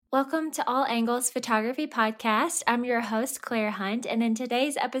Welcome to All Angles Photography Podcast. I'm your host, Claire Hunt, and in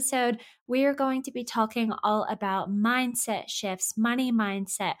today's episode, we are going to be talking all about mindset shifts, money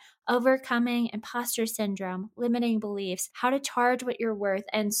mindset, overcoming imposter syndrome, limiting beliefs, how to charge what you're worth,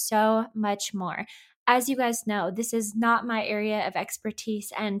 and so much more. As you guys know, this is not my area of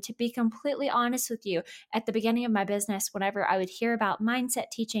expertise, and to be completely honest with you, at the beginning of my business, whenever I would hear about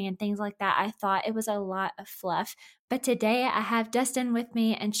mindset teaching and things like that, I thought it was a lot of fluff. But today I have Dustin with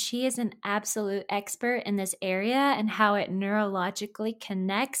me, and she is an absolute expert in this area and how it neurologically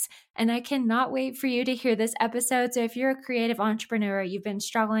connects. And I cannot wait for you to hear this episode. So if you're a creative entrepreneur, you've been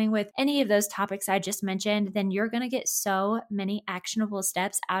struggling with any of those topics I just mentioned, then you're going to get so many actionable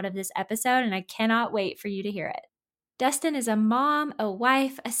steps out of this episode. And I cannot wait for you to hear it. Dustin is a mom, a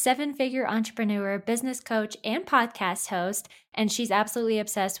wife, a seven-figure entrepreneur, business coach, and podcast host, and she's absolutely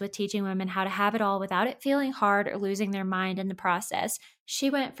obsessed with teaching women how to have it all without it feeling hard or losing their mind in the process. She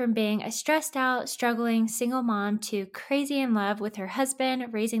went from being a stressed out, struggling single mom to crazy in love with her husband,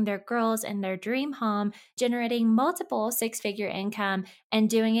 raising their girls in their dream home, generating multiple six-figure income, and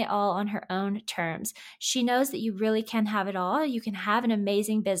doing it all on her own terms. She knows that you really can have it all. You can have an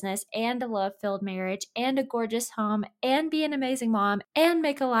amazing business and a love-filled marriage and a gorgeous home and be an amazing mom and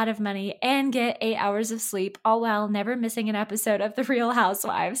make a lot of money and get 8 hours of sleep, all while never missing an episode of The Real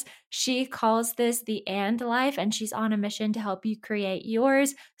Housewives. She calls this the and life, and she's on a mission to help you create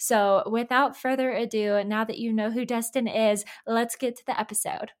yours. So without further ado, now that you know who Dustin is, let's get to the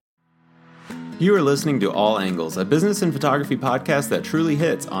episode. You are listening to All Angles, a business and photography podcast that truly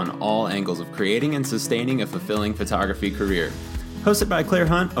hits on all angles of creating and sustaining a fulfilling photography career. Hosted by Claire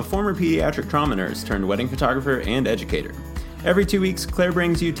Hunt, a former pediatric trauma nurse turned wedding photographer and educator. Every 2 weeks, Claire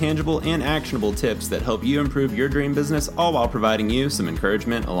brings you tangible and actionable tips that help you improve your dream business, all while providing you some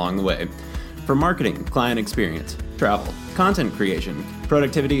encouragement along the way. From marketing, client experience, travel, content creation,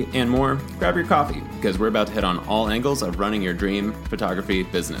 productivity, and more, grab your coffee, because we're about to hit on all angles of running your dream photography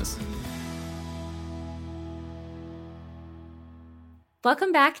business.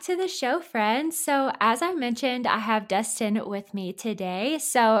 Welcome back to the show, friends. So as I mentioned, I have Dustin with me today.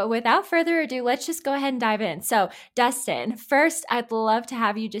 So without further ado, let's just go ahead and dive in. So Dustin, first, I'd love to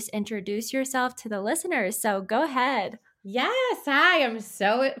have you just introduce yourself to the listeners. So go ahead. Yes. Hi. I'm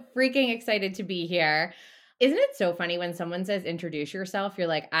so freaking excited to be here. Isn't it so funny when someone says introduce yourself, you're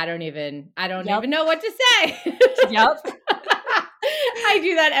like, I don't even know what to say. Yep. I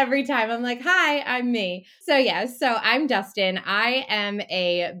do that every time. I'm like, hi, I'm me. So I'm Dustin. I am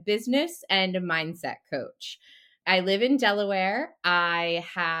a business and mindset coach. I live in Delaware. I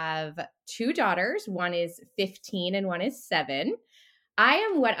have 2 daughters. One is 15 and one is 7. I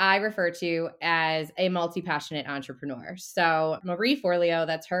am what I refer to as a multi-passionate entrepreneur. So Marie Forleo,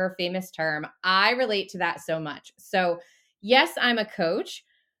 that's her famous term. I relate to that so much. So yes, I'm a coach.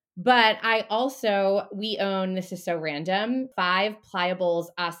 But we own, this is so random, 5 Pliables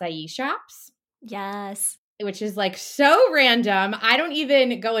acai shops. Yes. Which is like so random. I don't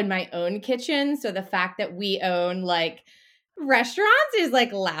even go in my own kitchen. So the fact that we own like restaurants is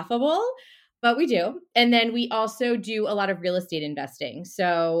like laughable, but we do. And then we also do a lot of real estate investing.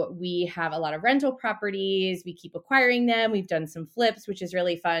 So we have a lot of rental properties. We keep acquiring them. We've done some flips, which is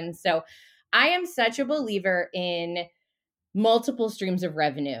really fun. So I am such a believer in multiple streams of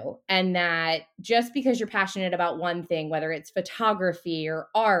revenue, and that just because you're passionate about one thing, whether it's photography or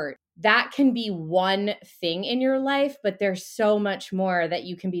art, that can be one thing in your life, but there's so much more that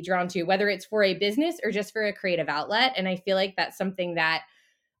you can be drawn to, whether it's for a business or just for a creative outlet. And I feel like that's something that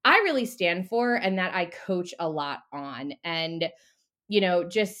I really stand for and that I coach a lot on. And,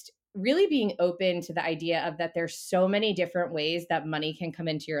 just really being open to the idea of that there's so many different ways that money can come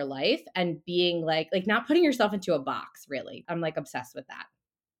into your life, and being like not putting yourself into a box, really. I'm like obsessed with that.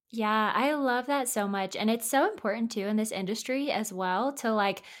 Yeah, I love that so much. And it's so important too in this industry as well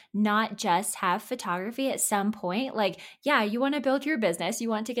to not just have photography at some point. You want to build your business. You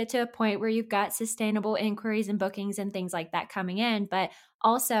want to get to a point where you've got sustainable inquiries and bookings and things like that coming in. But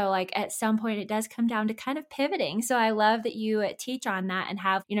also at some point it does come down to kind of pivoting. So I love that you teach on that and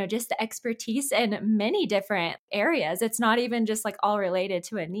have, just the expertise in many different areas. It's not even just all related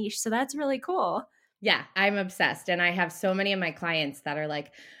to a niche. So that's really cool. Yeah, I'm obsessed. And I have so many of my clients that are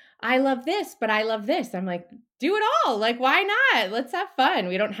like, I love this, but I love this. I'm like, do it all. Why not? Let's have fun.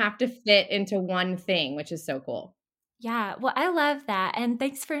 We don't have to fit into one thing, which is so cool. Yeah, well, I love that. And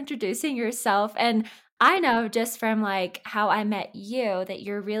thanks for introducing yourself. And I know just from like how I met you that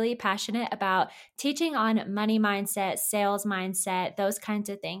you're really passionate about teaching on money mindset, sales mindset, those kinds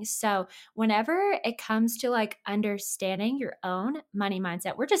of things. So whenever it comes to like understanding your own money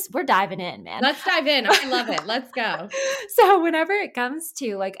mindset, we're diving in, man. Let's dive in. I love it. Let's go. So whenever it comes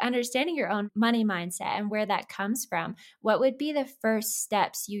to like understanding your own money mindset and where that comes from, what would be the first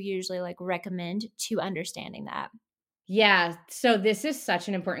steps you usually like recommend to understanding that? Yeah. So this is such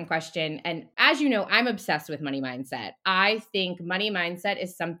an important question. And as you know, I'm obsessed with money mindset. I think money mindset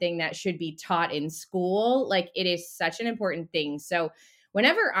is something that should be taught in school. Like it is such an important thing. So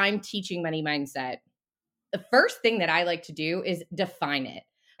whenever I'm teaching money mindset, the first thing that I like to do is define it.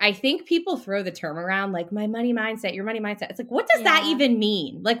 I think people throw the term around like my money mindset, your money mindset. It's like, what does that even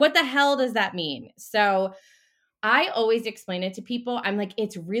mean? Like, what the hell does that mean? So I always explain it to people. I'm like,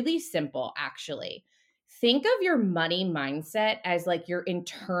 it's really simple, actually. Think of your money mindset as like your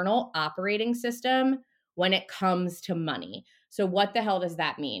internal operating system when it comes to money. So, what the hell does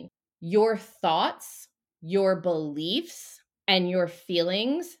that mean? Your thoughts, your beliefs, and your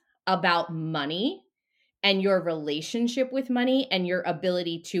feelings about money and your relationship with money and your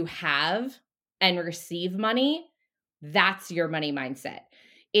ability to have and receive money, that's your money mindset.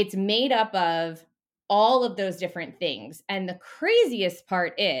 It's made up of all of those different things. And the craziest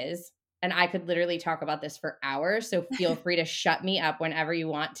part is, and I could literally talk about this for hours, so feel free to shut me up whenever you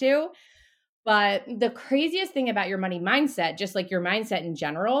want to. But the craziest thing about your money mindset, just like your mindset in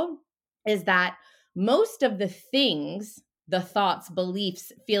general, is that most of the things, the thoughts,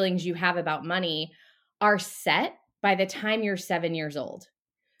 beliefs, feelings you have about money are set by the time you're 7 years old.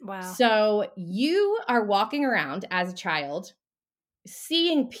 Wow. So you are walking around as a child,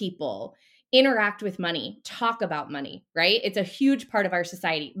 seeing people interact with money, talk about money, right? It's a huge part of our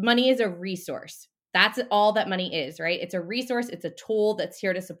society. Money is a resource. That's all that money is, right? It's a resource. It's a tool that's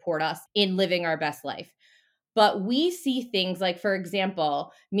here to support us in living our best life. But we see things like, for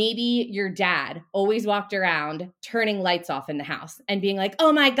example, maybe your dad always walked around turning lights off in the house and being like,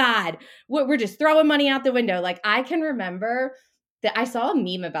 oh my God, we're just throwing money out the window. Like I can remember that I saw a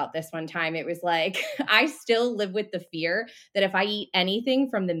meme about this one time. It was like, I still live with the fear that if I eat anything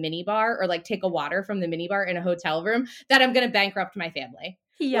from the minibar or like take a water from the minibar in a hotel room, that I'm going to bankrupt my family.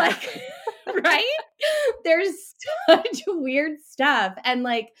 Yeah. Like, right? There's such weird stuff. And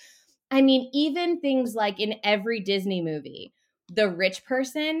like, I mean, even things like in every Disney movie, the rich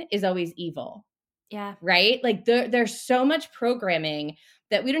person is always evil. Yeah. Right? Like there's so much programming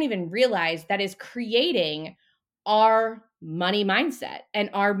that we don't even realize that is creating our money mindset and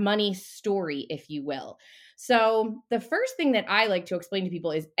our money story, if you will. So the first thing that I like to explain to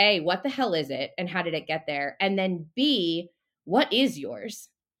people is A, what the hell is it and how did it get there? And then B, what is yours?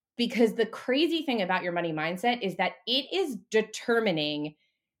 Because the crazy thing about your money mindset is that it is determining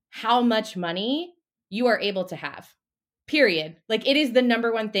how much money you are able to have. Period. Like it is the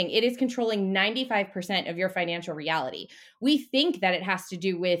number one thing. It is controlling 95% of your financial reality. We think that it has to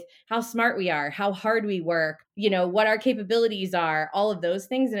do with how smart we are, how hard we work, you know, what our capabilities are, all of those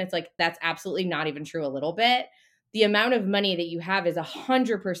things. And it's like, that's absolutely not even true a little bit. The amount of money that you have is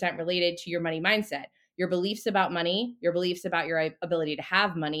 100% related to your money mindset, your beliefs about money, your beliefs about your ability to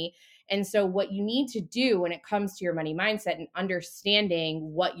have money. And so what you need to do when it comes to your money mindset and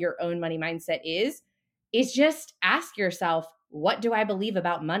understanding what your own money mindset is just ask yourself, what do I believe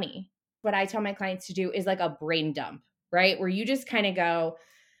about money? What I tell my clients to do is like a brain dump, right? Where you just kind of go,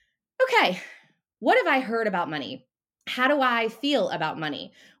 okay, what have I heard about money? How do I feel about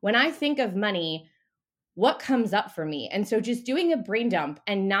money? When I think of money, what comes up for me? And so just doing a brain dump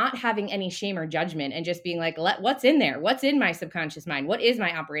and not having any shame or judgment and just being like, what's in there? What's in my subconscious mind? What is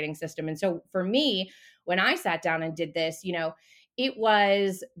my operating system? And so for me, when I sat down and did this, you know, it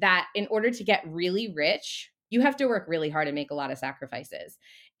was that in order to get really rich, you have to work really hard and make a lot of sacrifices.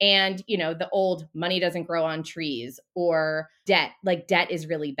 And, you know, the old money doesn't grow on trees or debt is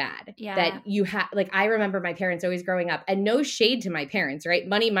really bad. Yeah. That you have, like, I remember my parents always growing up, and no shade to my parents, right?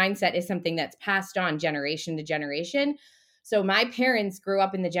 Money mindset is something that's passed on generation to generation. So my parents grew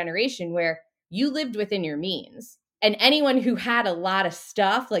up in the generation where you lived within your means. And anyone who had a lot of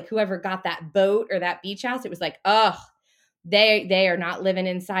stuff, like whoever got that boat or that beach house, it was like, oh, they are not living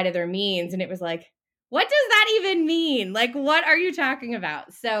inside of their means. And it was like, what does that even mean? Like, what are you talking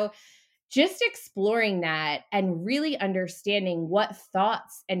about? So just exploring that and really understanding what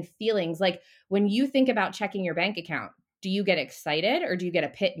thoughts and feelings, like when you think about checking your bank account, do you get excited or do you get a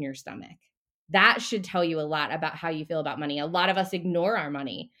pit in your stomach? That should tell you a lot about how you feel about money. A lot of us ignore our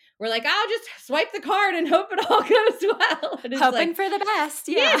money. We're like, I'll just swipe the card and hope it all goes well. And it's hoping like, for the best.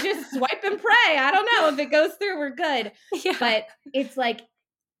 yeah, just swipe and pray. I don't know. If it goes through, we're good. Yeah. But it's like,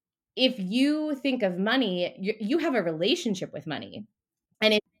 if you think of money, you have a relationship with money.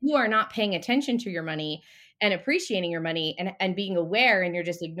 And if you are not paying attention to your money and appreciating your money and being aware and you're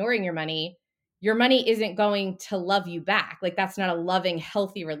just ignoring your money isn't going to love you back. Like that's not a loving,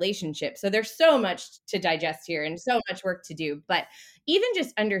 healthy relationship. So there's so much to digest here and so much work to do. But even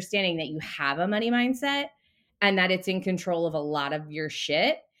just understanding that you have a money mindset and that it's in control of a lot of your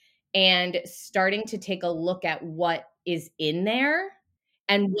shit and starting to take a look at what is in there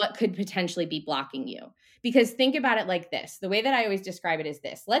and what could potentially be blocking you. Because think about it like this. The way that I always describe it is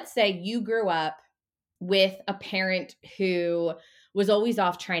this. Let's say you grew up with a parent who was always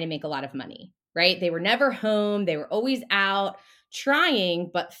off trying to make a lot of money, right? They were never home. They were always out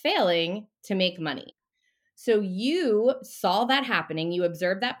trying, but failing to make money. So you saw that happening. You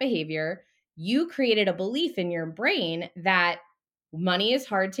observed that behavior. You created a belief in your brain that money is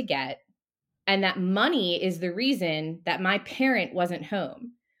hard to get and that money is the reason that my parent wasn't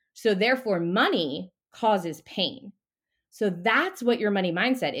home. So therefore, money causes pain. So that's what your money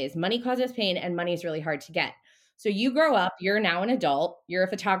mindset is. Money causes pain and money is really hard to get. So you grow up, you're now an adult, you're a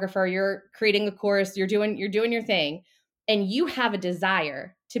photographer, you're creating a course, you're doing your thing, and you have a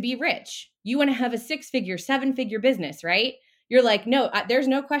desire to be rich. You want to have a 6-figure, 7-figure business, right? You're like, no, there's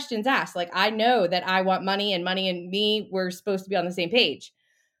no questions asked. Like, I know that I want money and me, we're supposed to be on the same page.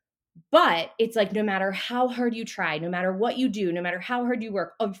 But it's like, no matter how hard you try, no matter what you do, no matter how hard you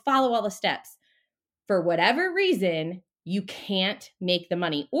work, follow all the steps, for whatever reason, you can't make the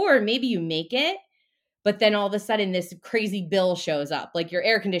money. Or maybe you make it, but then all of a sudden this crazy bill shows up, like your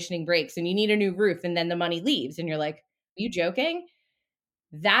air conditioning breaks and you need a new roof and then the money leaves. And you're like, are you joking?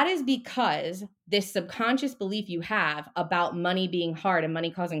 That is because this subconscious belief you have about money being hard and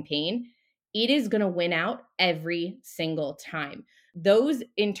money causing pain, it is going to win out every single time. Those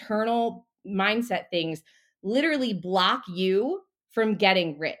internal mindset things literally block you from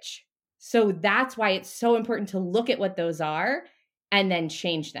getting rich. So that's why it's so important to look at what those are and then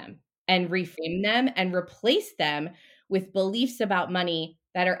change them and reframe them and replace them with beliefs about money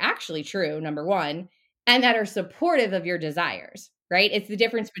that are actually true, number one, and that are supportive of your desires, right? It's the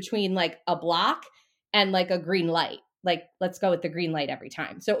difference between like a block and like a green light. Like, let's go with the green light every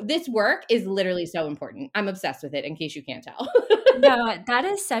time. So this work is literally so important. I'm obsessed with it, in case you can't tell. No, that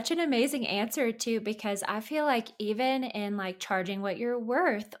is such an amazing answer too, because I feel like even in like charging what you're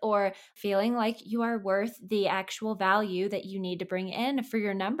worth or feeling like you are worth the actual value that you need to bring in for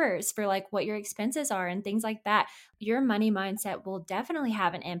your numbers, for like what your expenses are and things like that, your money mindset will definitely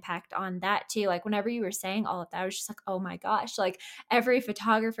have an impact on that too. Like whenever you were saying all of that, I was just like, oh my gosh, like every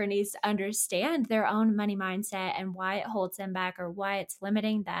photographer needs to understand their own money mindset and why it holds them back or why it's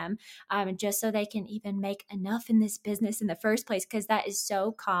limiting them, just so they can even make enough in this business in the first place. Because that is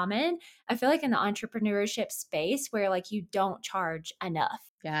so common. I feel like in the entrepreneurship space where like you don't charge enough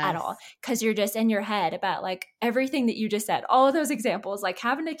at all because you're just in your head about like everything that you just said, all of those examples, like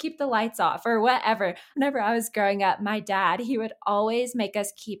having to keep the lights off or whatever. Whenever I was growing up, my dad, he would always make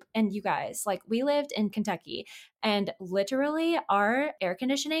us keep, and you guys, like we lived in Kentucky and literally our air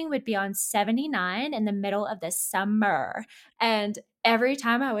conditioning would be on 79 in the middle of the summer. And every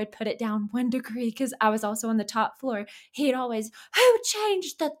time I would put it down 1 degree, because I was also on the top floor, he'd always, who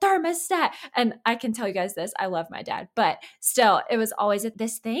changed the thermostat? And I can tell you guys this, I love my dad, but still, it was always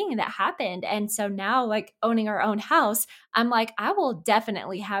this thing that happened. And so now, like owning our own house, I'm like, I will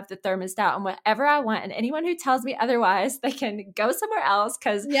definitely have the thermostat on whatever I want. And anyone who tells me otherwise, they can go somewhere else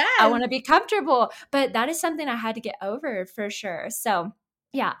because I want to be comfortable. But that is something I had to get over for sure. So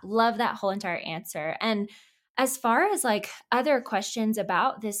yeah, love that whole entire answer. And as far as like other questions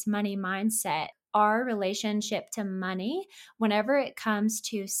about this money mindset, our relationship to money, whenever it comes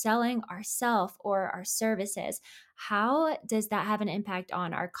to selling ourselves or our services, how does that have an impact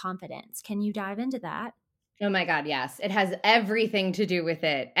on our confidence? Can you dive into that? Oh my God, yes. It has everything to do with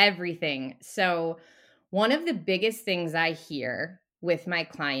it. Everything. So one of the biggest things I hear with my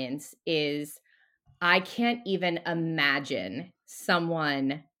clients is I can't even imagine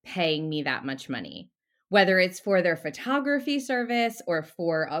someone paying me that much money, whether it's for their photography service or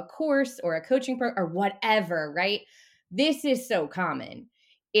for a course or a coaching program or whatever, right? This is so common.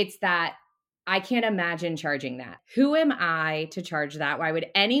 It's that I can't imagine charging that. Who am I to charge that? Why would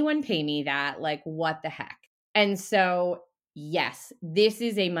anyone pay me that? Like, what the heck? And so, yes, this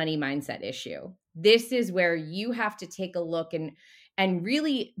is a money mindset issue. This is where you have to take a look and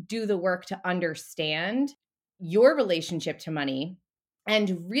really do the work to understand your relationship to money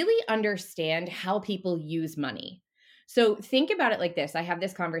and really understand how people use money. So think about it like this. I have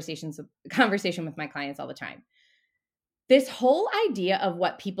this conversation with my clients all the time. This whole idea of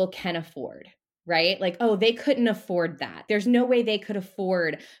what people can afford. right? Like, oh, they couldn't afford that. There's no way they could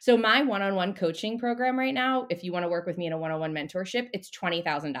afford. So my one-on-one coaching program right now, if you want to work with me in a one-on-one mentorship, it's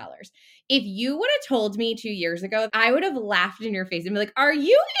 $20,000. If you would have told me 2 years ago, I would have laughed in your face and be like, are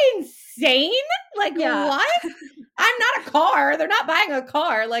you insane? Like, what? I'm not a car. They're not buying a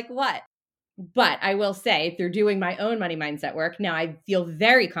car. Like, what? But I will say, through doing my own money mindset work, now I feel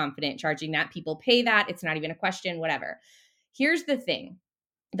very confident charging that. People pay that. It's not even a question, whatever. Here's the thing.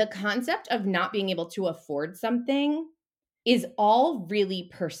 The concept of not being able to afford something is all really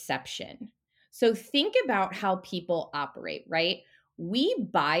perception. So think about how people operate, right? We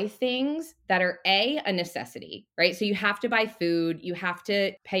buy things that are a necessity, right? So you have to buy food, you have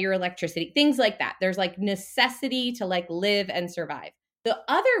to pay your electricity, things like that. There's like necessity to like live and survive. The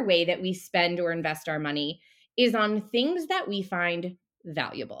other way that we spend or invest our money is on things that we find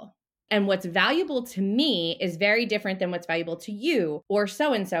valuable. And what's valuable to me is very different than what's valuable to you or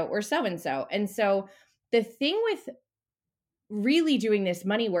so-and-so or so-and-so. And so the thing with really doing this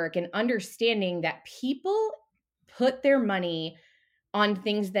money work and understanding that people put their money on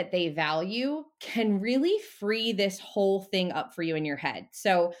things that they value can really free this whole thing up for you in your head.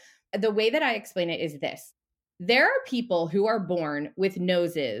 So the way that I explain it is this. There are people who are born with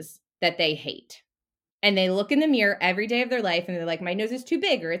noses that they hate. And they look in the mirror every day of their life and they're like, my nose is too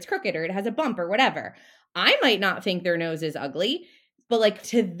big or it's crooked or it has a bump or whatever. I might not think their nose is ugly, but like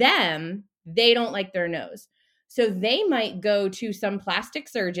to them, they don't like their nose. So they might go to some plastic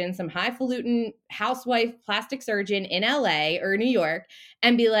surgeon, some highfalutin housewife plastic surgeon in LA or New York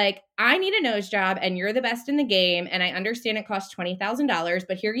and be like, I need a nose job and you're the best in the game. And I understand it costs $20,000,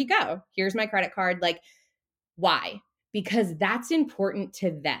 but here you go. Here's my credit card. Like, why? Because that's important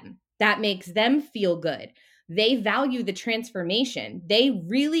to them. That makes them feel good. They value the transformation. They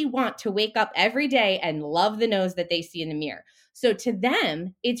really want to wake up every day and love the nose that they see in the mirror. So to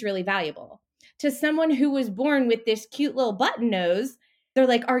them, it's really valuable. To someone who was born with this cute little button nose, they're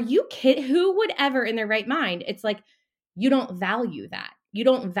like, are you kidding? Who would ever in their right mind? It's like, you don't value that. You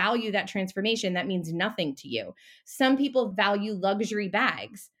don't value that transformation. That means nothing to you. Some people value luxury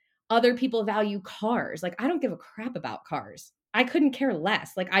bags. Other people value cars. Like, I don't give a crap about cars. I couldn't care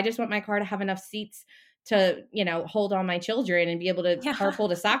less. Like, I just want my car to have enough seats to, hold all my children and be able to carpool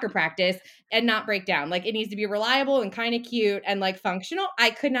to soccer practice and not break down. Like, it needs to be reliable and kind of cute and like functional.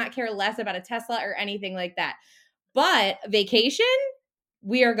 I could not care less about a Tesla or anything like that. But vacation,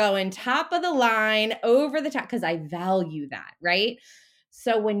 we are going top of the line, over the top, because I value that, right?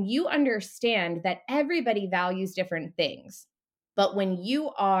 So when you understand that everybody values different things, but when you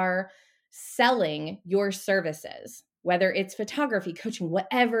are selling your services, whether it's photography, coaching,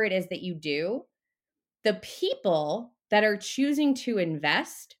 whatever it is that you do, the people that are choosing to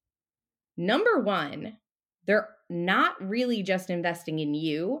invest, number one, they're not really just investing in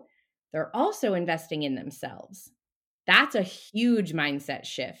you, they're also investing in themselves. That's a huge mindset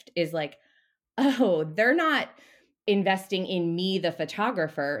shift, is like, oh, they're not investing in me, the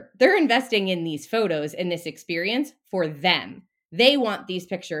photographer. They're investing in these photos and this experience for them. They want these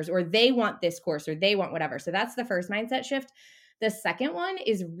pictures or they want this course or they want whatever. So that's the first mindset shift. The second one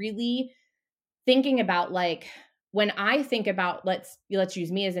is really thinking about, like, when I think about, let's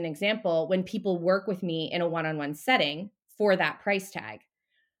use me as an example, when people work with me in a one-on-one setting for that price tag,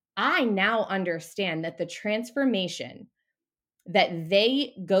 I now understand that the transformation that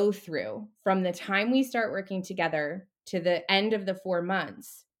they go through from the time we start working together to the end of the 4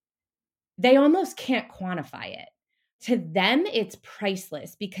 months, they almost can't quantify it. To them, it's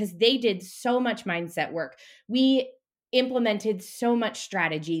priceless because they did so much mindset work. We implemented so much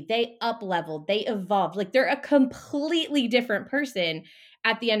strategy. They up-leveled, they evolved. Like, they're a completely different person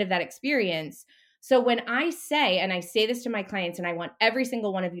at the end of that experience. So when I say, and I say this to my clients, and I want every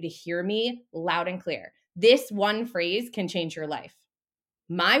single one of you to hear me loud and clear, this one phrase can change your life.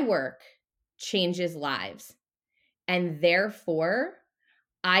 My work changes lives, and therefore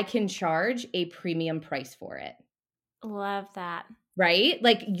I can charge a premium price for it. Love that. Right?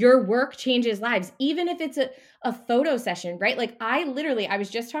 Like, your work changes lives, even if it's a photo session, right? Like, I was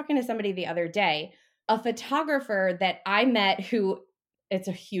just talking to somebody the other day, a photographer that I met who, it's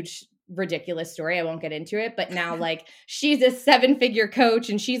a huge, ridiculous story. I won't get into it, but now like she's a 7-figure coach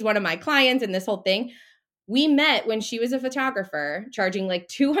and she's one of my clients and this whole thing. We met when she was a photographer, charging like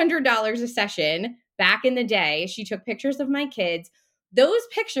 $200 a session back in the day. She took pictures of my kids. Those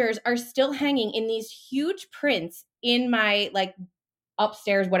pictures are still hanging in these huge prints in my like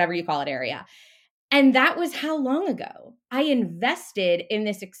upstairs, whatever you call it, area. And that was how long ago? I invested in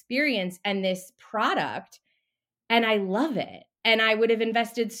this experience and this product, and I love it. And I would have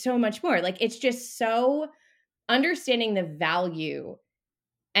invested so much more. Like, it's just so understanding the value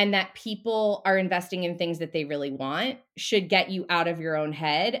and that people are investing in things that they really want should get you out of your own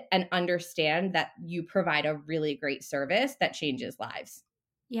head and understand that you provide a really great service that changes lives.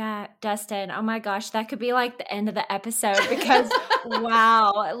 Yeah, Dustin. Oh my gosh, that could be like the end of the episode because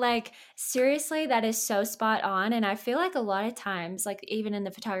wow, like seriously, that is so spot on. And I feel like a lot of times, like even in the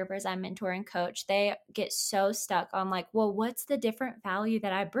photographers I mentor and coach, they get so stuck on like, well, what's the different value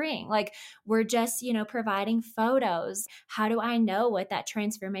that I bring? Like we're just, providing photos. How do I know what that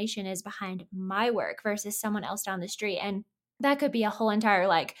transformation is behind my work versus someone else down the street? And that could be a whole entire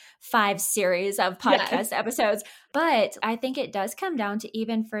like 5 series of podcast Yes. episodes. But I think it does come down to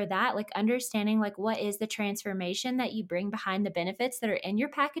even for that, like understanding like what is the transformation that you bring behind the benefits that are in your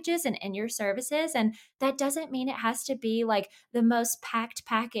packages and in your services. And that doesn't mean it has to be like the most packed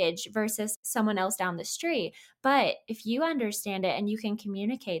package versus someone else down the street. But if you understand it and you can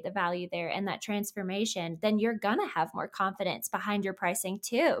communicate the value there and that transformation, then you're going to have more confidence behind your pricing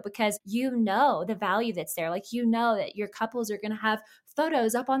too, because you know the value that's there. Like, you know that your couples are going to have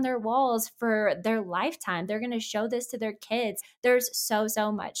photos up on their walls for their lifetime. They're going to show this to their kids. There's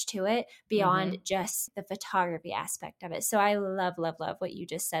so much to it beyond just the photography aspect of it. So I love what you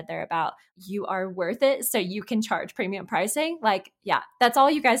just said there about you are worth it so you can charge premium pricing. Like, yeah, that's all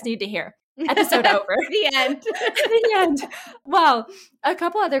you guys need to hear. Episode over. The end. The end. Well, a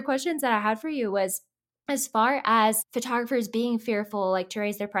couple other questions that I had for you was, as far as photographers being fearful, like to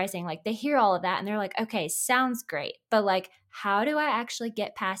raise their pricing, like they hear all of that and they're like, okay, sounds great. But like, how do I actually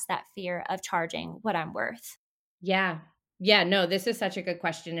get past that fear of charging what I'm worth? Yeah. Yeah. No, this is such a good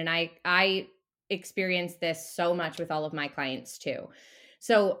question. And I experience this so much with all of my clients too.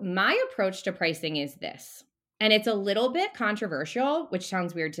 So my approach to pricing is this, and it's a little bit controversial, which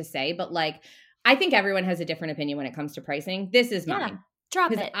sounds weird to say, but like, I think everyone has a different opinion when it comes to pricing. This is mine. Drop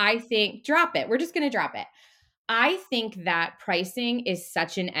Because it. I think, drop it. We're just going to drop it. I think that pricing is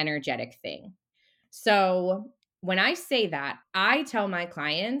such an energetic thing. So when I say that, I tell my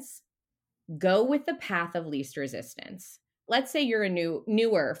clients, go with the path of least resistance. Let's say you're a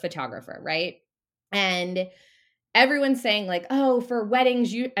newer photographer, right? And everyone's saying like, oh, for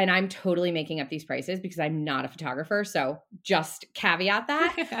weddings, and I'm totally making up these prices because I'm not a photographer. So just caveat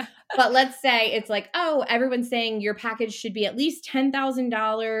that. But let's say it's like, oh, everyone's saying your package should be at least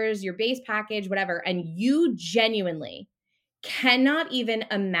 $10,000, your base package, whatever. And you genuinely cannot even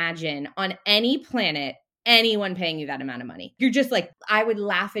imagine on any planet anyone paying you that amount of money. You're just like, I would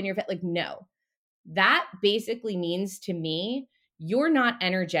laugh in your face. Like, no. That basically means to me, you're not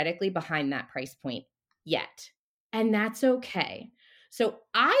energetically behind that price point yet. And that's okay. So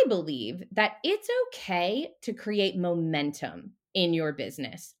I believe that it's okay to create momentum in your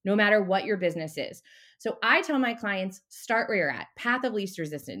business, no matter what your business is. So I tell my clients, start where you're at, path of least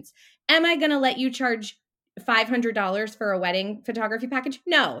resistance. Am I going to let you charge $500 for a wedding photography package?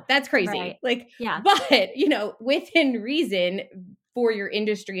 No, that's crazy. Right. Like, yeah. But, within reason for your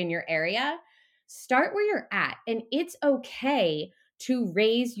industry and your area, start where you're at. And it's okay to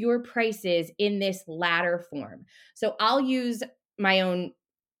raise your prices in this latter form. So I'll use my own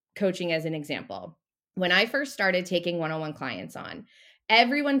coaching as an example. When I first started taking one-on-one clients on,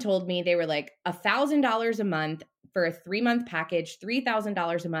 everyone told me they were like $1,000 a month for a 3-month package,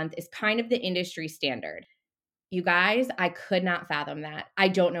 $3,000 a month is kind of the industry standard. You guys, I could not fathom that. I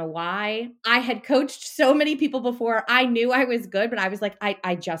don't know why. I had coached so many people before. I knew I was good, but I was like,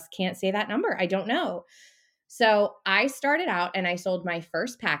 I just can't say that number. I don't know. So I started out and I sold my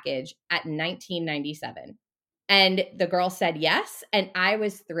first package at $19.97. And the girl said yes. And I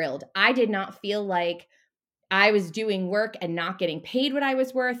was thrilled. I did not feel like I was doing work and not getting paid what I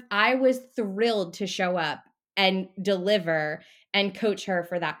was worth. I was thrilled to show up and deliver and coach her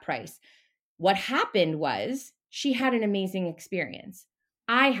for that price. What happened was she had an amazing experience.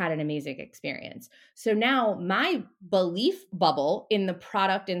 I had an amazing experience. So now my belief bubble in the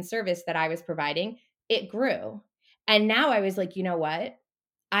product and service that I was providing, it grew. And now I was like, you know what?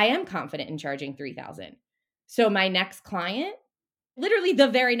 I am confident in charging $3,000. So my next client, literally the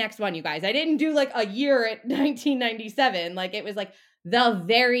very next one, you guys, I didn't do like a year at $19.97. Like it was like the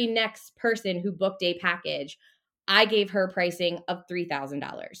very next person who booked a package, I gave her pricing of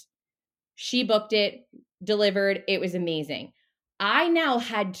 $3,000. She booked it, delivered. It was amazing. I now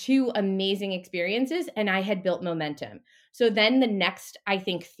had 2 amazing experiences and I had built momentum. So then the next, I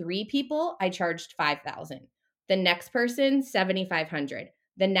think 3 people, I charged $5,000. The next person, $7,500.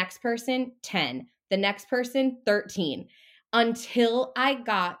 The next person, $10,000. The next person, $13,000. Until I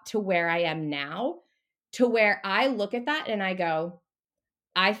got to where I am now, to where I look at that and I go,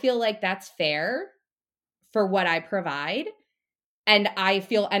 I feel like that's fair for what I provide. And I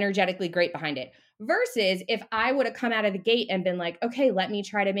feel energetically great behind it Versus if I would have come out of the gate and been like, okay, let me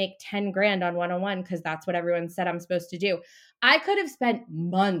try to make 10 grand on one-on-one because that's what everyone said I'm supposed to do. I could have spent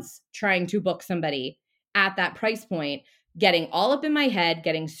months trying to book somebody at that price point, getting all up in my head,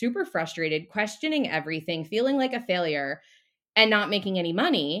 getting super frustrated, questioning everything, feeling like a failure, and not making any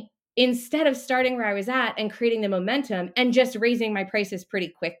money, instead of starting where I was at and creating the momentum and just raising my prices pretty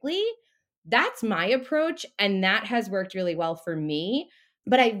quickly. That's my approach, and that has worked really well for me.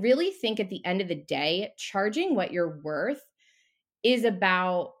 But I really think at the end of the day, charging what you're worth is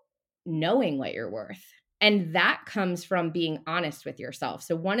about knowing what you're worth. And that comes from being honest with yourself.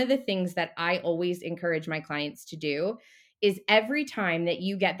 So, one of the things that I always encourage my clients to do is every time that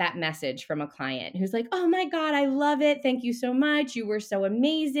you get that message from a client who's like, oh my God, I love it. Thank you so much. You were so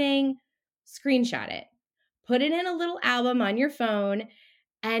amazing. Screenshot it, put it in a little album on your phone,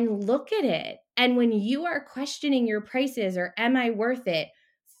 and look at it. And when you are questioning your prices or am I worth it,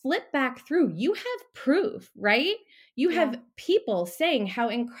 flip back through. You have proof, right? You have people saying how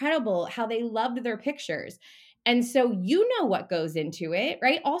incredible, how they loved their pictures. And so you know what goes into it,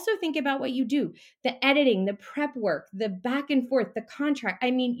 right? Also think about what you do, the editing, the prep work, the back and forth, the contract. I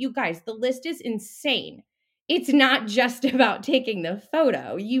mean, you guys, the list is insane. It's not just about taking the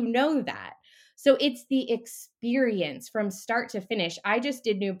photo. You know that. So it's the experience from start to finish. I just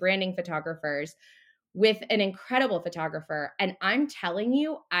did new branding photographers with an incredible photographer. And I'm telling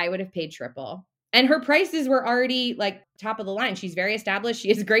you, I would have paid triple. And her prices were already like top of the line. She's very established. She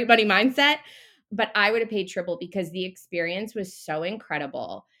has a great money mindset. But I would have paid triple because the experience was so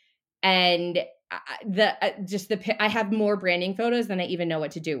incredible. And I have more branding photos than I even know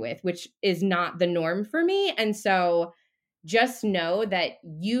what to do with, which is not the norm for me. And so just know that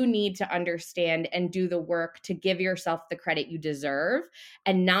you need to understand and do the work to give yourself the credit you deserve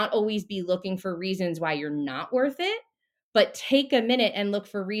and not always be looking for reasons why you're not worth it, but take a minute and look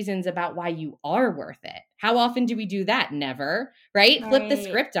for reasons about why you are worth it. How often do we do that? Never, right? Flip the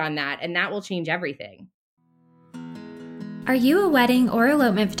script on that, and that will change everything. Are you a wedding or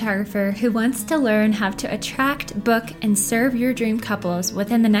elopement photographer who wants to learn how to attract, book, and serve your dream couples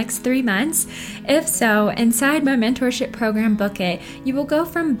within the next 3 months? If so, inside my mentorship program, Book It, you will go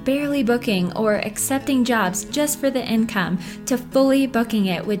from barely booking or accepting jobs just for the income to fully booking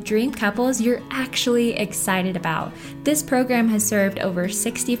it with dream couples you're actually excited about. This program has served over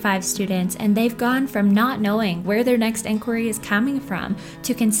 65 students, and they've gone from not knowing where their next inquiry is coming from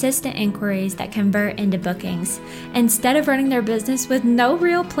to consistent inquiries that convert into bookings. Instead of running their business with no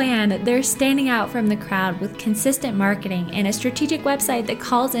real plan, they're standing out from the crowd with consistent marketing and a strategic website that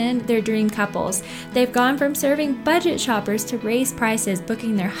calls in their dream couples. They've gone from serving budget shoppers to raise prices,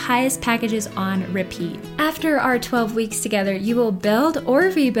 booking their highest packages on repeat. After our 12 weeks together, you will build or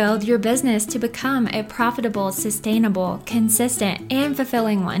rebuild your business to become a profitable, sustainable, consistent, and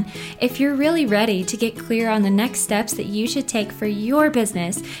fulfilling one. If you're really ready to get clear on the next steps that you should take for your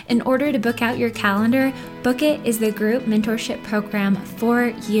business in order to book out your calendar, Book It is the group mentorship program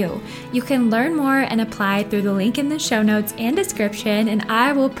for you. You can learn more and apply through the link in the show notes and description, and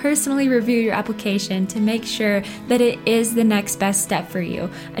I will personally review your application to make sure that it is the next best step for you.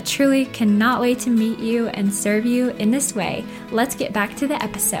 I truly cannot wait to meet you and serve you in this way. Let's get back to the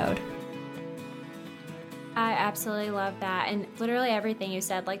episode. I absolutely love that. And literally everything you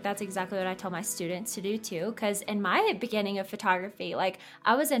said, like that's exactly what I tell my students to do too. Because in my beginning of photography, like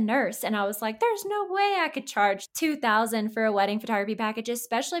I was a nurse and I was like, there's no way I could charge $2,000 for a wedding photography package,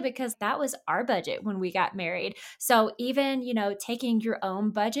 especially because that was our budget when we got married. So even, taking your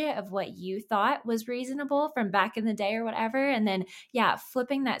own budget of what you thought was reasonable from back in the day or whatever. And then,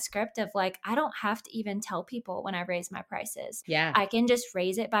 flipping that script of like, I don't have to even tell people when I raise my prices. Yeah. I can just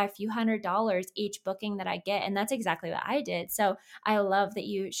raise it by a few $100s each booking that I get. And that's exactly what I did. So I love that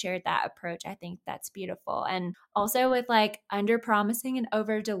you shared that approach. I think that's beautiful. And also with like under promising and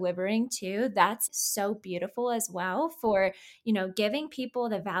over delivering too, that's so beautiful as well for, giving people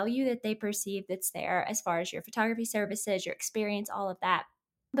the value that they perceive that's there as far as your photography services, your experience, all of that.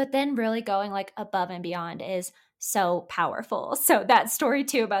 But then really going like above and beyond is so powerful. So that story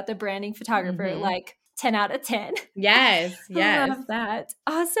too about the branding photographer, like 10 out of 10. Yes. I love that.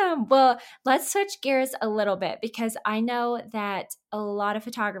 Awesome. Well, let's switch gears a little bit because I know that a lot of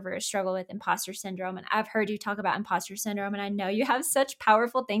photographers struggle with imposter syndrome. And I've heard you talk about imposter syndrome, and I know you have such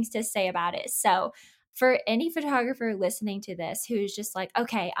powerful things to say about it. So for any photographer listening to this who's just like,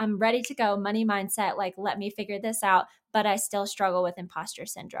 okay, I'm ready to go, money mindset, like let me figure this out, but I still struggle with imposter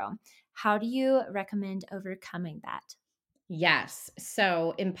syndrome, how do you recommend overcoming that? Yes.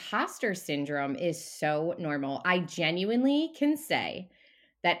 So imposter syndrome is so normal. I genuinely can say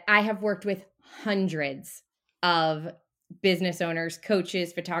that I have worked with hundreds of business owners,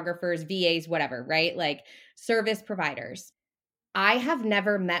 coaches, photographers, VAs, whatever, right? Like service providers. I have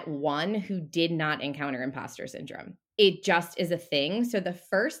never met one who did not encounter imposter syndrome. It just is a thing. So the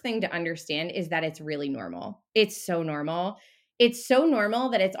first thing to understand is that it's really normal. It's so normal. It's so normal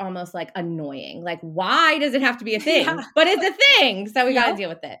that it's almost like annoying. Like, why does it have to be a thing? Yeah. But it's a thing. So we got Yep. to deal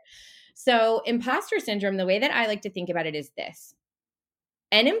with it. So imposter syndrome, the way that I like to think about it is this.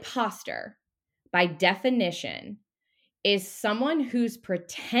 An imposter, by definition, is someone who's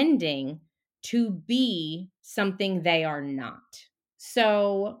pretending to be something they are not.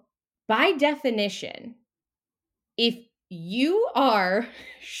 So, by definition, if you are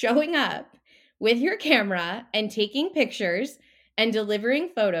showing up with your camera and taking pictures and delivering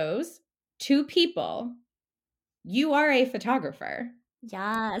photos to people, you are a photographer.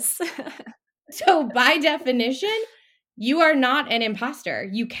 Yes. So, by definition, you are not an imposter.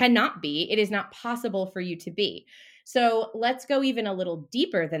 You cannot be. It is not possible for you to be. So, let's go even a little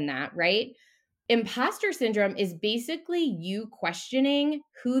deeper than that, right? Imposter syndrome is basically you questioning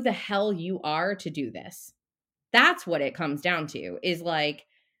who the hell you are to do this. That's what it comes down to, is like,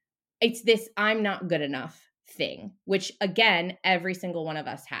 it's this I'm not good enough thing, which again, every single one of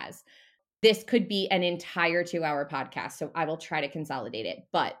us has. This could be an entire 2-hour podcast, so I will try to consolidate it.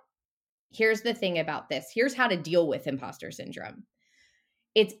 But here's the thing about this. Here's how to deal with imposter syndrome.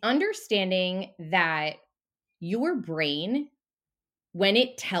 It's understanding that your brain, when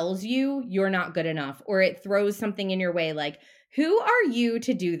it tells you you're not good enough or it throws something in your way, like, who are you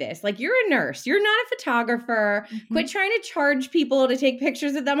to do this? Like, you're a nurse. You're not a photographer. Quit trying to charge people to take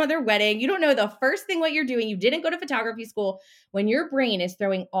pictures of them on their wedding. You don't know the first thing what you're doing. You didn't go to photography school. When your brain is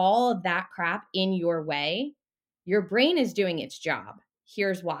throwing all of that crap in your way, your brain is doing its job.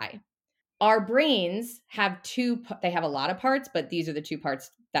 Here's why. Our brains have they have a lot of parts, but these are the two parts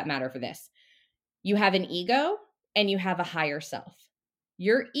that matter for this. You have an ego and you have a higher self.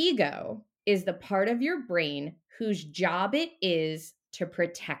 Your ego is the part of your brain whose job it is to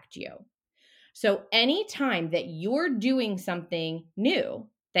protect you. So anytime that you're doing something new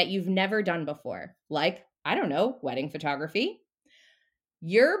that you've never done before, like, I don't know, wedding photography,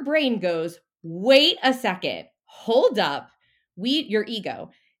 your brain goes, wait a second, hold up. Your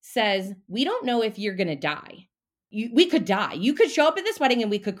ego says, we don't know if you're going to die. We could die. You could show up at this wedding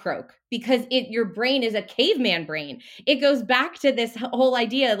and we could croak, because your brain is a caveman brain. It goes back to this whole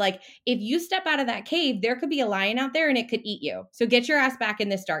idea, like, if you step out of that cave, there could be a lion out there and it could eat you. So get your ass back in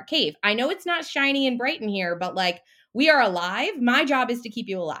this dark cave. I know it's not shiny and bright in here, but like, we are alive. My job is to keep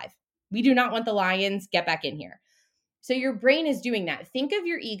you alive. We do not want the lions. Get back in here. So your brain is doing that. Think of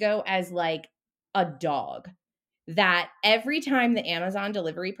your ego as like a dog that every time the Amazon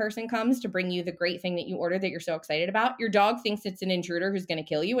delivery person comes to bring you the great thing that you ordered that you're so excited about, your dog thinks it's an intruder who's going to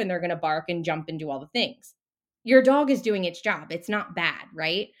kill you and they're going to bark and jump and do all the things. Your dog is doing its job. It's not bad,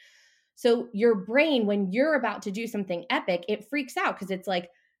 right? So your brain, when you're about to do something epic, it freaks out because it's like,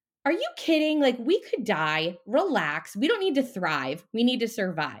 are you kidding? Like, we could die. Relax. We don't need to thrive. We need to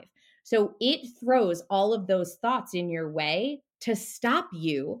survive. So it throws all of those thoughts in your way to stop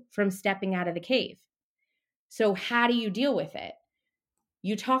you from stepping out of the cave. So how do you deal with it?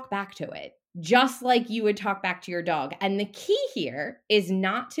 You talk back to it, just like you would talk back to your dog. And the key here is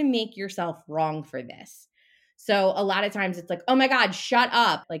not to make yourself wrong for this. So a lot of times it's like, oh my God, shut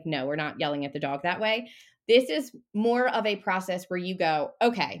up. Like, no, we're not yelling at the dog that way. This is more of a process where you go,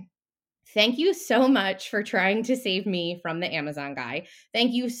 okay, thank you so much for trying to save me from the Amazon guy.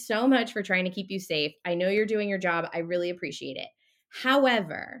 Thank you so much for trying to keep you safe. I know you're doing your job. I really appreciate it.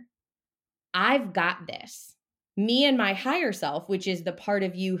 However, I've got this. Me and my higher self, which is the part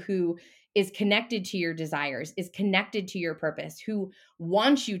of you who is connected to your desires, is connected to your purpose, who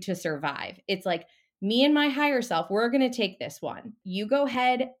wants you to survive. It's like, me and my higher self, we're going to take this one. You go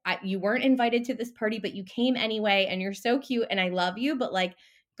ahead. You weren't invited to this party, but you came anyway, and you're so cute, and I love you, but like,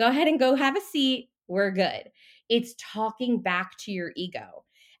 go ahead and go have a seat. We're good. It's talking back to your ego.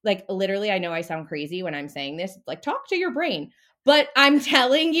 Like, literally, I know I sound crazy when I'm saying this. It's like, talk to your brain. But I'm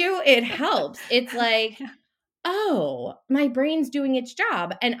telling you, it helps. It's like, oh, my brain's doing its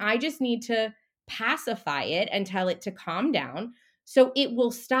job, and I just need to pacify it and tell it to calm down so it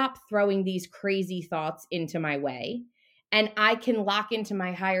will stop throwing these crazy thoughts into my way. And I can lock into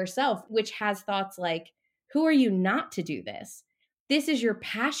my higher self, which has thoughts like, who are you not to do this? This is your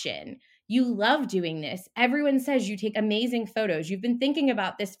passion. You love doing this. Everyone says you take amazing photos. You've been thinking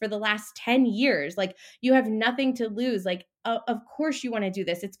about this for the last 10 years. Like, you have nothing to lose. Like, of course you want to do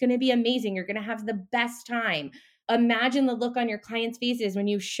this. It's going to be amazing. You're going to have the best time. Imagine the look on your clients' faces when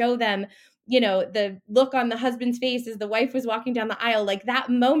you show them the look on the husband's face as the wife was walking down the aisle, like that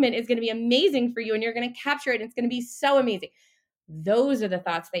moment is going to be amazing for you and you're going to capture it. And it's going to be so amazing. Those are the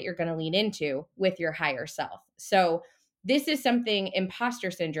thoughts that you're going to lean into with your higher self. So this is something,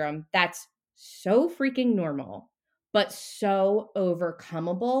 imposter syndrome, that's so freaking normal, but so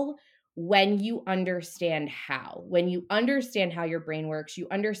overcomable when you understand how. When you understand how your brain works, you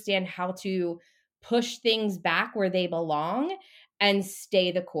understand how to push things back where they belong and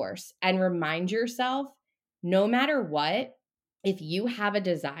stay the course and remind yourself, no matter what, if you have a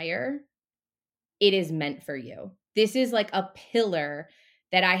desire, it is meant for you. This is like a pillar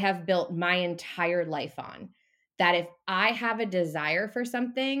that I have built my entire life on. That if I have a desire for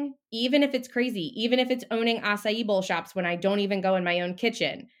something, even if it's crazy, even if it's owning acai bowl shops when I don't even go in my own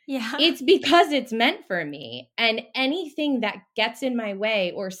kitchen, it's because it's meant for me. And anything that gets in my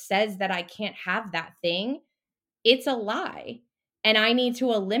way or says that I can't have that thing, it's a lie. And I need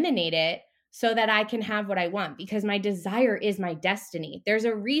to eliminate it so that I can have what I want, because my desire is my destiny. There's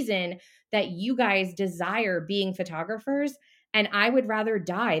a reason that you guys desire being photographers, and I would rather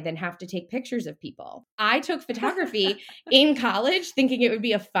die than have to take pictures of people. I took photography in college thinking it would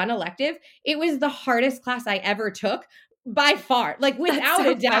be a fun elective. It was the hardest class I ever took by far, like without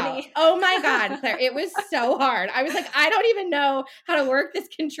a doubt. Funny. Oh my God, Claire, it was so hard. I was like, I don't even know how to work this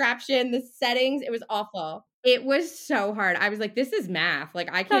contraption, the settings. It was awful. It was so hard. I was like, this is math. Like,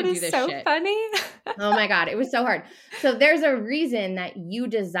 I can't do this so shit. Funny. Oh my God, it was so hard. So there's a reason that you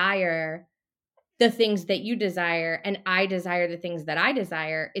desire the things that you desire and I desire the things that I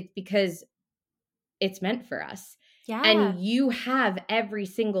desire. It's because it's meant for us. Yeah. And you have every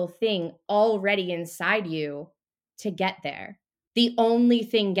single thing already inside you to get there. The only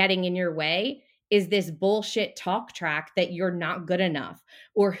thing getting in your way is this bullshit talk track that you're not good enough,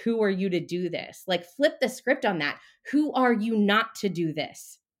 or who are you to do this? Like, flip the script on that. Who are you not to do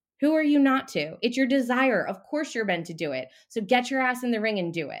this? Who are you not to? It's your desire. Of course you're meant to do it. So get your ass in the ring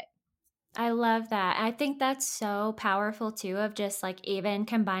and do it. I love that. I think that's so powerful too, of just like even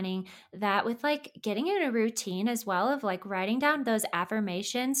combining that with like getting in a routine as well, of like writing down those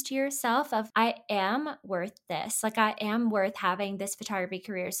affirmations to yourself of, I am worth this. Like, I am worth having this photography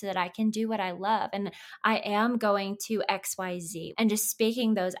career so that I can do what I love. And I am going to XYZ, and just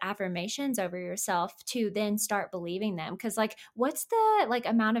speaking those affirmations over yourself to then start believing them. Cause like, what's the like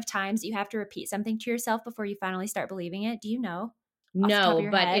amount of times you have to repeat something to yourself before you finally start believing it? Do you know? No,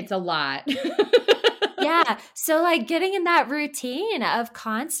 but it's a lot. Yeah. So like getting in that routine of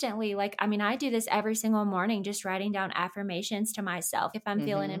constantly, like, I mean, I do this every single morning, just writing down affirmations to myself. If I'm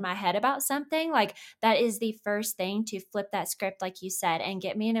feeling in my head about something, like that is the first thing to flip that script, like you said, and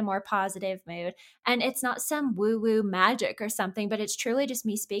get me in a more positive mood. And it's not some woo-woo magic or something, but it's truly just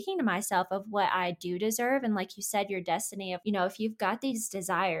me speaking to myself of what I do deserve. And like you said, your destiny of, if you've got these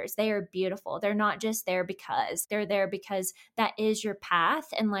desires, they are beautiful. They're not just there because they're there because that is your path.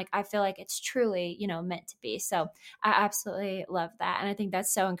 And like, I feel like it's truly, meant to be. So I absolutely love that. And I think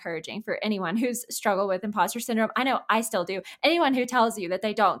that's so encouraging for anyone who's struggled with imposter syndrome. I know I still do. Anyone who tells you that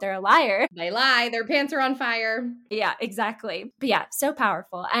they don't, they're a liar. They lie. Their pants are on fire. Yeah, exactly. But yeah, so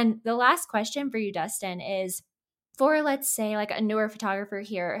powerful. And the last question for you, Dustin, is for, let's say, like a newer photographer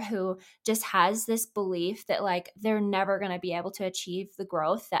here who just has this belief that like they're never going to be able to achieve the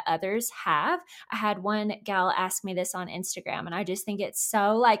growth that others have. I had one gal ask me this on Instagram, and I just think it's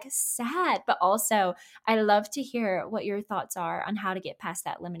so like sad, but also I love to hear what your thoughts are on how to get past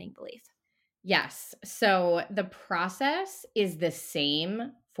that limiting belief. Yes. So the process is the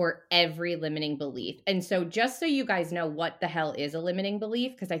same for every limiting belief. And so just so you guys know what the hell is a limiting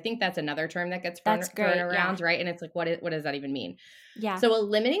belief, because I think that's another term that gets thrown around, right? And it's like, what does that even mean? Yeah. So a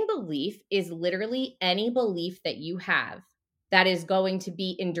limiting belief is literally any belief that you have that is going to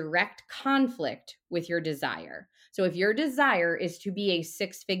be in direct conflict with your desire. So if your desire is to be a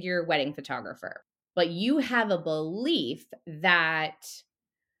 6-figure wedding photographer, but you have a belief that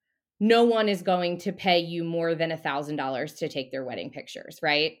no one is going to pay you more than $1,000 to take their wedding pictures,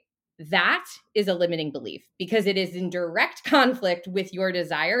 right? That is a limiting belief because it is in direct conflict with your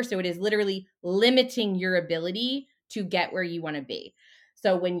desire. So it is literally limiting your ability to get where you want to be.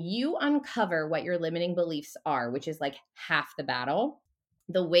 So when you uncover what your limiting beliefs are, which is like half the battle,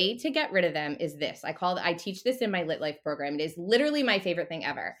 the way to get rid of them is this. I teach this in my Lit Life program. It is literally my favorite thing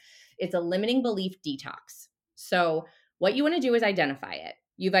ever. It's a limiting belief detox. So what you want to do is identify it.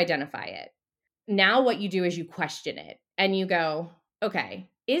 You've identified it. Now what you do is you question it and you go, okay,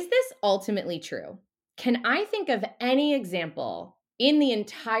 is this ultimately true? Can I think of any example in the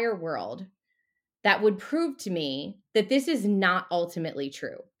entire world that would prove to me that this is not ultimately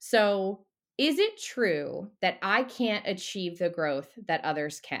true? So is it true that I can't achieve the growth that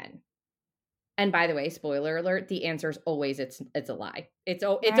others can? And by the way, spoiler alert, the answer is always it's a lie. It's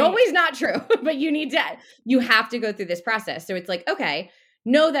Right. always not true, but you have to go through this process. So it's like, okay,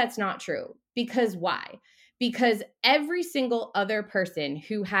 no, that's not true. Because why? Because every single other person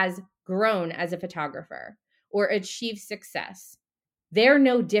who has grown as a photographer or achieved success, they're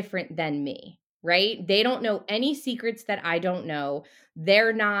no different than me, right? They don't know any secrets that I don't know.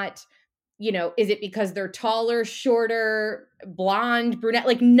 They're not, is it because they're taller, shorter, blonde, brunette?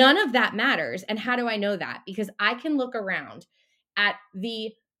 Like none of that matters. And how do I know that? Because I can look around at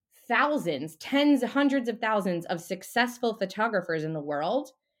the thousands, tens, hundreds of thousands of successful photographers in the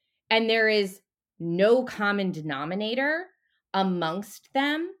world, and there is no common denominator amongst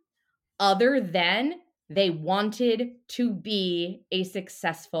them other than they wanted to be a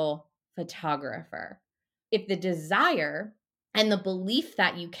successful photographer. If the desire and the belief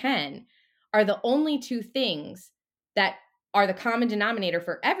that you can are the only two things that are the common denominator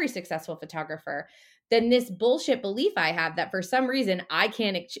for every successful photographer, then this bullshit belief I have that for some reason I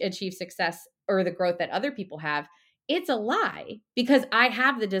can't achieve success or the growth that other people have, it's a lie because I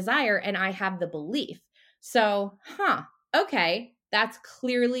have the desire and I have the belief. So, okay, that's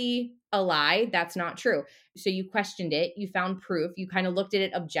clearly a lie. That's not true. So you questioned it, you found proof, you kind of looked at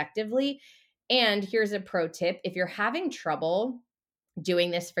it objectively. And here's a pro tip. If you're having trouble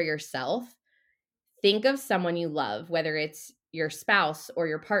doing this for yourself, think of someone you love, whether it's your spouse or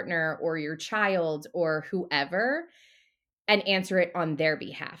your partner or your child or whoever, and answer it on their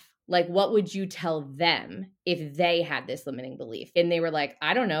behalf. Like, what would you tell them if they had this limiting belief? And they were like,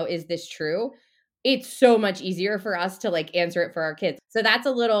 I don't know, is this true? It's so much easier for us to like answer it for our kids. So that's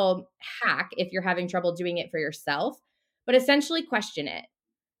a little hack if you're having trouble doing it for yourself, but essentially question it.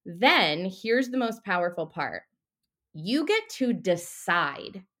 Then here's the most powerful part. You get to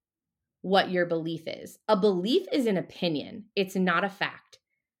decide what your belief is. A belief is an opinion. It's not a fact.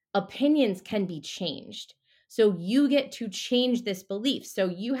 Opinions can be changed. So you get to change this belief. So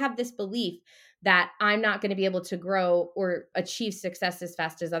you have this belief that I'm not going to be able to grow or achieve success as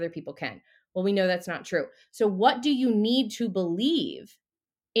fast as other people can. Well, we know that's not true. So what do you need to believe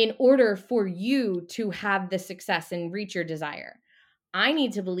in order for you to have the success and reach your desire? I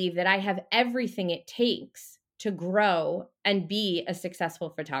need to believe that I have everything it takes to grow and be a successful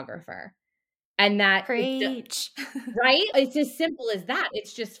photographer. And that, Preach. right? It's as simple as that.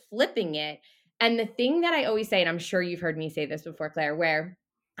 It's just flipping it. And the thing that I always say, and I'm sure you've heard me say this before, Claire, where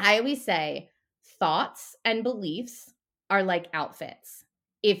I always say thoughts and beliefs are like outfits.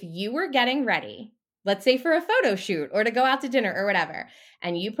 If you were getting ready, let's say for a photo shoot or to go out to dinner or whatever,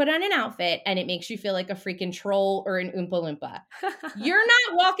 and you put on an outfit and it makes you feel like a freaking troll or an Oompa Loompa, you're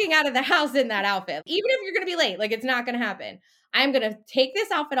not walking out of the house in that outfit. Even if you're going to be late, like it's not going to happen. I'm going to take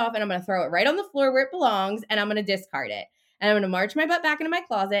this outfit off and I'm going to throw it right on the floor where it belongs and I'm going to discard it. And I'm going to march my butt back into my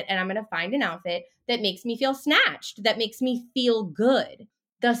closet and I'm going to find an outfit that makes me feel snatched, that makes me feel good.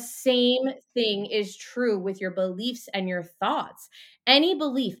 The same thing is true with your beliefs and your thoughts. Any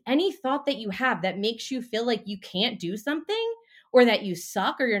belief, any thought that you have that makes you feel like you can't do something or that you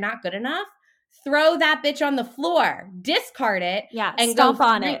suck or you're not good enough, throw that bitch on the floor, discard it. Yeah, and stomp go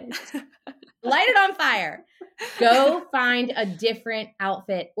on it. Light it on fire. Go find a different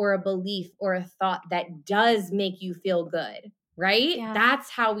outfit or a belief or a thought that does make you feel good, right? Yeah. That's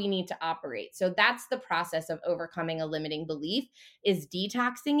how we need to operate. So that's the process of overcoming a limiting belief, is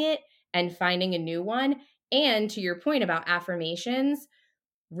detoxing it and finding a new one. And to your point about affirmations,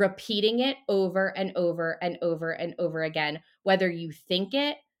 repeating it over and over and over and over again, whether you think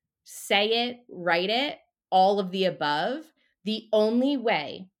it, say it, write it, all of the above. The only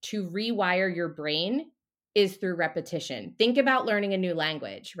way to rewire your brain is through repetition. Think about learning a new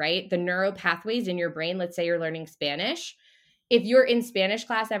language, right? The neural pathways in your brain, let's say you're learning Spanish. If you're in Spanish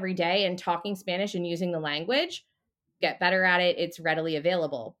class every day and talking Spanish and using the language, get better at it. It's readily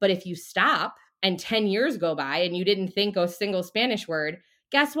available. But if you stop and 10 years go by and you didn't think a single Spanish word,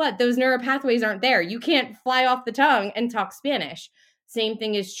 guess what? Those neural pathways aren't there. You can't fly off the tongue and talk Spanish. Same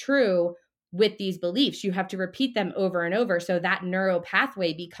thing is true with these beliefs. You have to repeat them over and over so that neural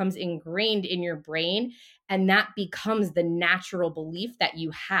pathway becomes ingrained in your brain, and that becomes the natural belief that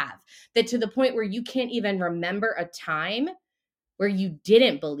you have, that to the point where you can't even remember a time where you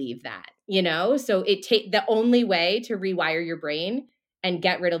didn't believe that, So the only way to rewire your brain and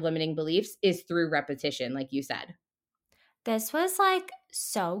get rid of limiting beliefs is through repetition, like you said. This was like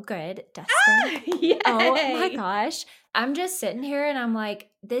so good, Dustin. Yay. Oh my gosh. I'm just sitting here and I'm like,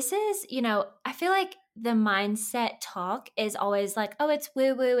 this is, I feel like the mindset talk is always like, oh, it's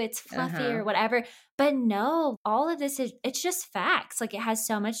woo-woo, it's fluffy or whatever. But no, all of this it's just facts. Like it has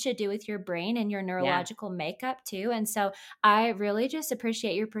so much to do with your brain and your neurological makeup too. And so I really just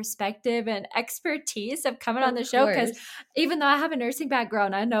appreciate your perspective and expertise of coming on the show, because even though I have a nursing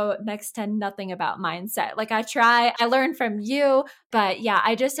background, I know next to nothing about mindset. Like I learn from you, but yeah,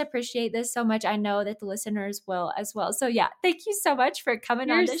 I just appreciate this so much. I know that the listeners will as well. So yeah, thank you so much for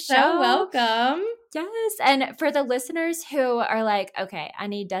coming on the show. You're so welcome. Yes. And for the listeners who are like, okay, I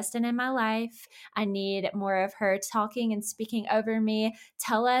need Dustin in my life. I need more of her talking and speaking over me.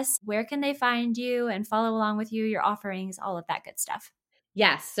 Tell us, where can they find you and follow along with you, your offerings, all of that good stuff.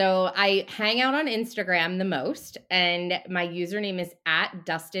 Yes. So I hang out on Instagram the most, and my username is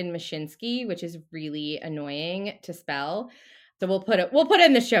 @Dustin Mushinski, which is really annoying to spell. So we'll put it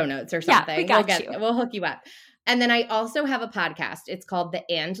in the show notes or something. Yeah, We'll hook you up. And then I also have a podcast. It's called the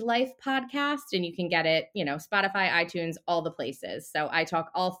And Life Podcast, and you can get it, Spotify, iTunes, all the places. So I talk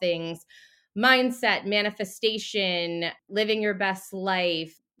all things mindset, manifestation, living your best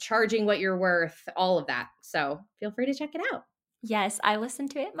life, charging what you're worth, all of that. So feel free to check it out. Yes, I listened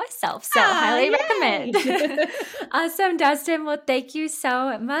to it myself, so highly recommend. Awesome, Dustin. Well, thank you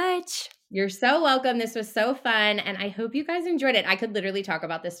so much. You're so welcome. This was so fun, and I hope you guys enjoyed it. I could literally talk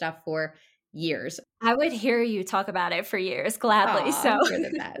about this stuff for years. I would hear you talk about it for years, gladly. So you're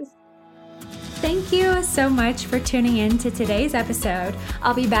the best. Thank you so much for tuning in to today's episode.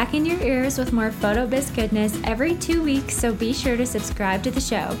 I'll be back in your ears with more PhotoBiz goodness every 2 weeks, so be sure to subscribe to the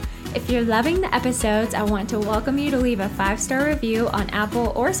show. If you're loving the episodes, I want to welcome you to leave a 5-star review on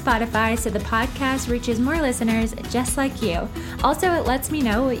Apple or Spotify so the podcast reaches more listeners just like you. Also, it lets me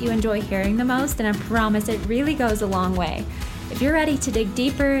know what you enjoy hearing the most, and I promise it really goes a long way. If you're ready to dig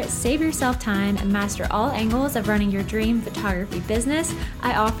deeper, save yourself time, and master all angles of running your dream photography business,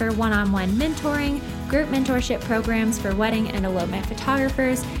 I offer one-on-one mentoring, group mentorship programs for wedding and elopement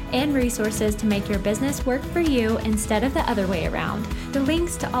photographers, and resources to make your business work for you instead of the other way around. The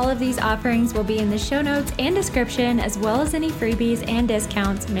links to all of these offerings will be in the show notes and description, as well as any freebies and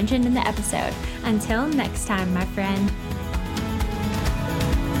discounts mentioned in the episode. Until next time, my friend.